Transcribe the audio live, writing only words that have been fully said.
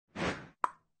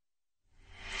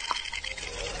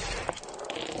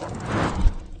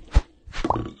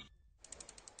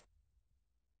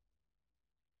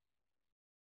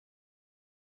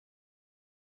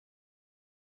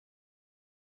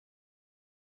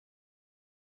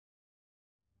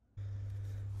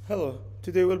Hello,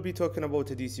 today we'll be talking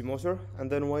about a DC motor and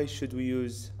then why should we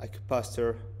use a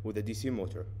capacitor with a DC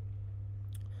motor.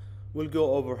 We'll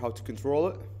go over how to control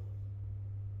it,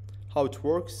 how it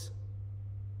works,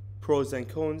 pros and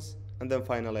cons, and then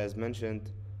finally, as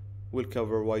mentioned, we'll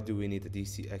cover why do we need a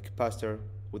capacitor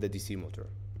with a DC motor.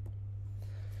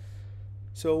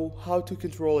 So how to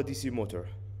control a DC motor?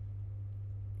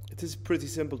 It is pretty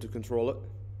simple to control it.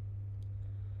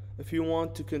 If you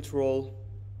want to control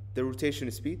the rotation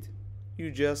speed,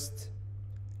 you just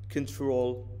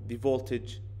control the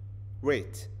voltage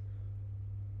rate.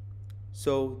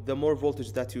 So the more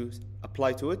voltage that you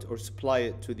apply to it or supply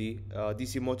it to the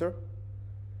DC motor,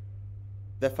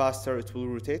 the faster it will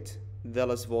rotate. The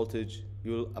less voltage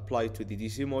you will apply to the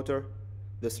DC motor,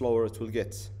 the slower it will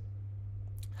get.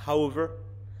 However,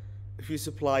 if you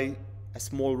supply a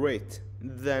small rate,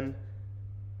 then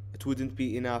it wouldn't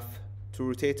be enough to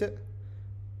rotate it.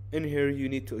 In here you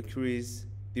need to increase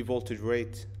the voltage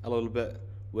rate a little bit,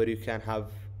 where you can have,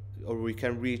 or we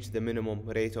can reach the minimum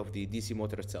rate of the DC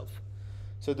motor itself.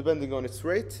 So depending on its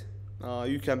rate,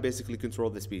 you can basically control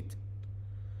the speed.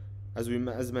 As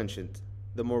mentioned,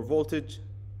 the more voltage,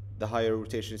 the higher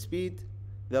rotation speed.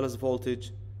 The less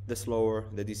voltage, the slower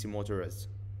the DC motor is.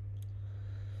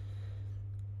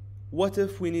 What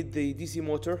if we need the DC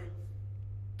motor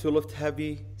to lift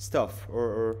heavy stuff,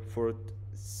 or for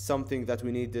something that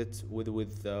we need it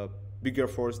with bigger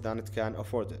force than it can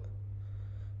afford it?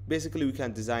 Basically, we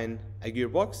can design a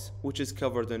gearbox, which is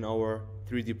covered in our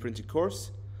 3D printing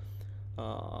course.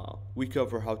 We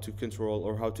cover how to control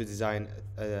or how to design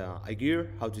a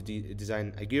gear, how to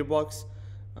design a gearbox,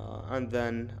 and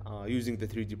then using the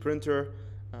 3D printer,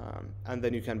 and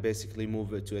then you can basically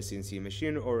move it to a CNC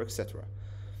machine or etc.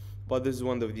 But this is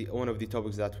one of the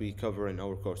topics that we cover in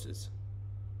our courses.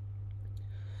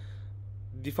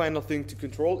 The final thing to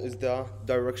control is the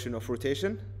direction of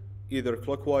rotation, either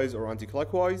clockwise or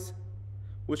anti-clockwise,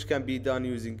 which can be done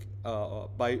using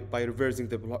by reversing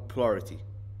the polarity.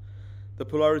 The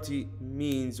polarity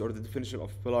means, or the definition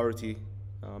of polarity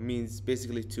means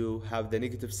basically to have the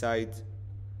negative side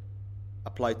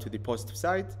applied to the positive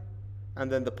side,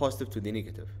 and then the positive to the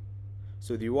negative.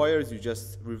 So the wires, you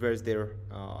just reverse their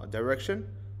direction,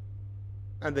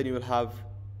 and then you will have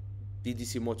the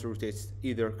DC motor rotates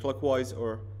either clockwise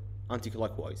or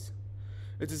anti-clockwise.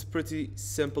 It is pretty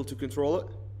simple to control it,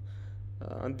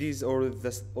 and these are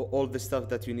all the stuff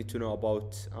that you need to know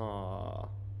about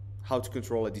how to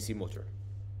control a DC motor.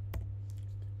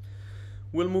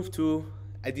 We'll move to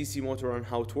a DC motor and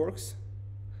how it works.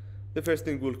 The first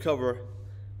thing we'll cover,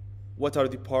 what are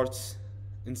the parts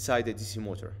inside a DC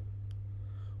motor.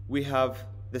 We have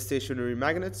the stationary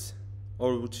magnets,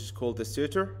 or which is called the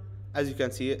stator. As you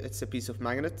can see, it's a piece of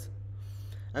magnet.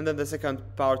 And then the second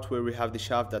part, where we have the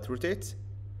shaft that rotates.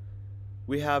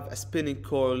 We have a spinning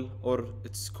coil, or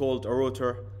it's called a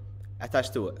rotor,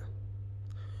 attached to it.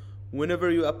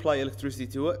 Whenever you apply electricity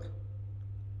to it,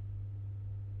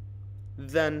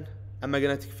 then a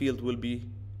magnetic field will be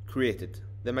created.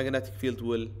 The magnetic field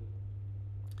will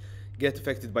get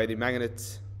affected by the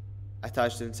magnets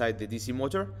attached inside the DC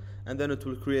motor, and then it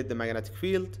will create the magnetic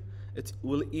field. It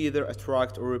will either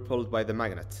attract or repelled by the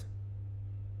magnet.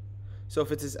 So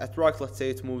if it is attract, let's say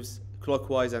it moves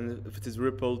clockwise, and if it is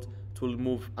repelled, it will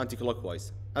move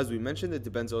anti-clockwise. As we mentioned, it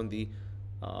depends on the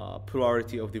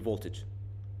polarity of the voltage,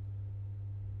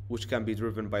 which can be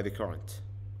driven by the current.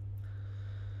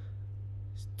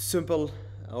 To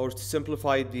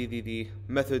simplify the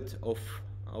method of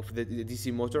the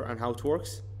DC motor and how it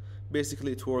works,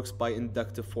 basically it works by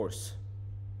inductive force.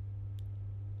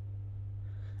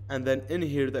 And then in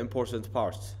here, the important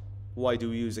part, why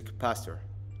do we use a capacitor?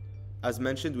 As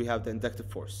mentioned, we have the inductive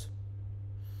force.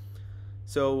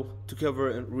 So to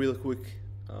cover it real quick,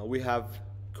 we have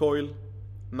coil,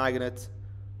 magnet.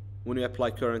 When we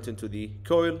apply current into the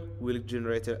coil, we'll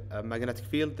generate a magnetic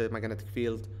field. The magnetic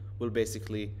field will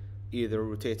basically either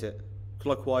rotate it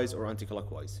clockwise or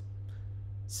anti-clockwise.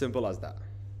 Simple as that.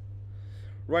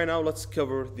 Right now, let's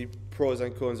cover the pros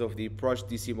and cons of the brushed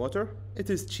DC motor. It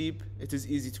is cheap, it is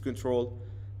easy to control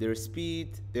their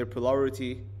speed, their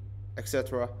polarity,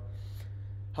 etc.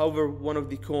 However, one of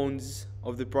the cons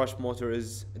of the brushed motor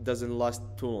is it doesn't last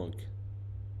too long.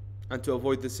 And to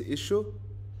avoid this issue,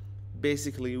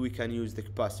 basically we can use the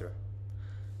capacitor.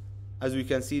 As we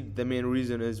can see, the main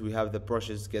reason is we have the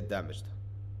brushes get damaged.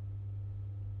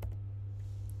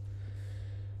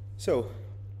 So,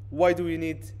 why do we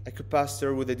need a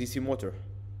capacitor with a DC motor?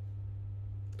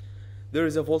 There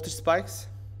is a voltage spikes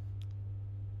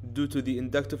due to the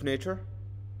inductive nature.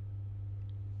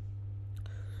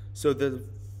 So the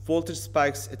voltage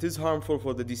spikes, it is harmful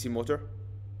for the DC motor.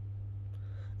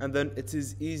 and then it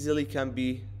is easily can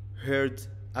be heard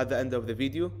at the end of the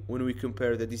video when we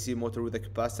compare the DC motor with the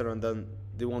capacitor and then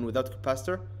the one without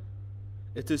capacitor.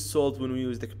 It is solved when we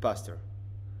use the capacitor.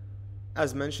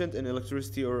 As mentioned in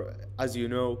electricity, or as you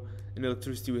know, in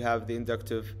electricity we have the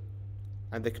inductive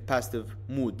and the capacitive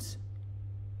modes.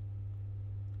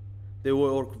 They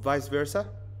will work vice versa,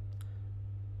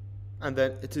 and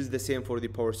then it is the same for the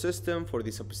power system, for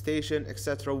the substation,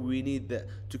 etc. We need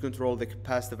to control the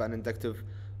capacitive and inductive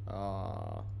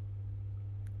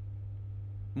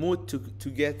mode to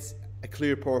get a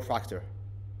clear power factor.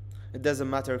 It doesn't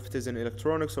matter if it is in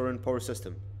electronics or in power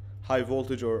system, high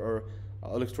voltage or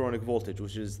electronic voltage,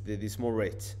 which is the small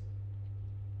rate.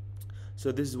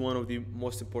 So this is one of the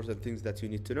most important things that you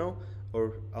need to know,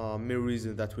 or main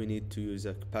reason that we need to use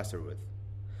a capacitor with.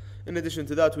 In addition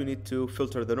to that, we need to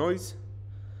filter the noise.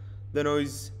 The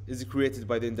noise is created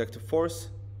by the inductive force,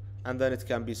 and then it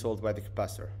can be solved by the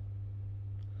capacitor.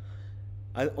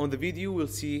 On the video, we'll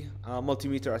see a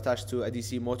multimeter attached to a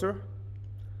DC motor,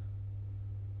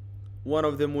 one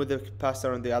of them with a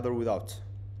capacitor and the other without.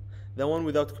 The one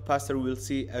without capacitor will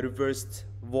see a reversed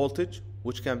voltage,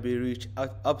 which can be reached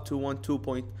up to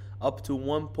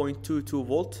 1.22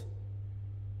 volt,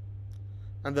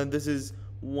 and then this is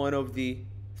one of the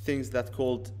things that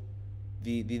called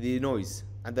the noise,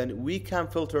 and then we can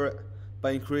filter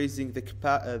by increasing the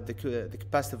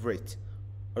capacitive rate,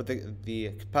 or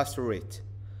the capacitor rate.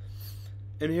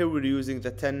 In here we're using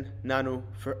the 10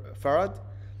 nanofarad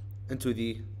into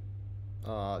the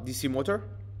DC motor.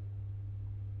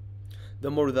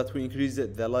 The more that we increase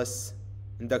it, the less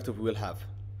inductive we'll have.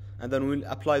 And then we'll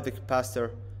apply the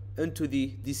capacitor into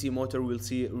the DC motor. We'll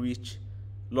see it reach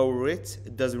lower rates.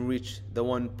 It doesn't reach the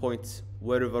 1 point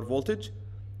whatever voltage.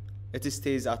 It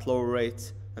stays at lower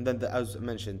rates. And then, as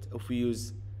mentioned, if we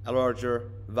use a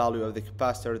larger value of the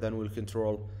capacitor, then we'll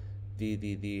control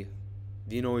the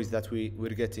noise that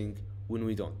we're getting when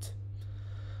we don't.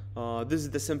 This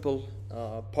is the simple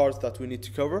parts that we need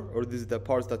to cover, or this is the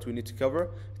parts that we need to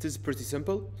cover. It is pretty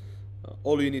simple.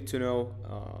 All you need to know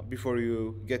before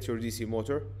you get your DC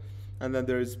motor, and then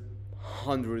there's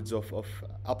hundreds of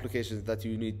applications that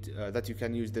you need that you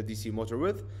can use the DC motor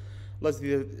with. Let's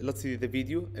see the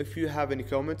video. If you have any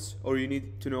comments or you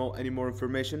need to know any more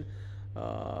information,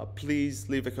 please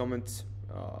leave a comment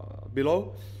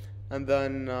below, and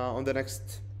then on the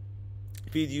next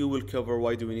video we'll cover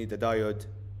why do we need a diode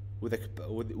with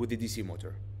the DC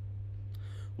motor.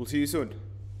 We'll see you soon.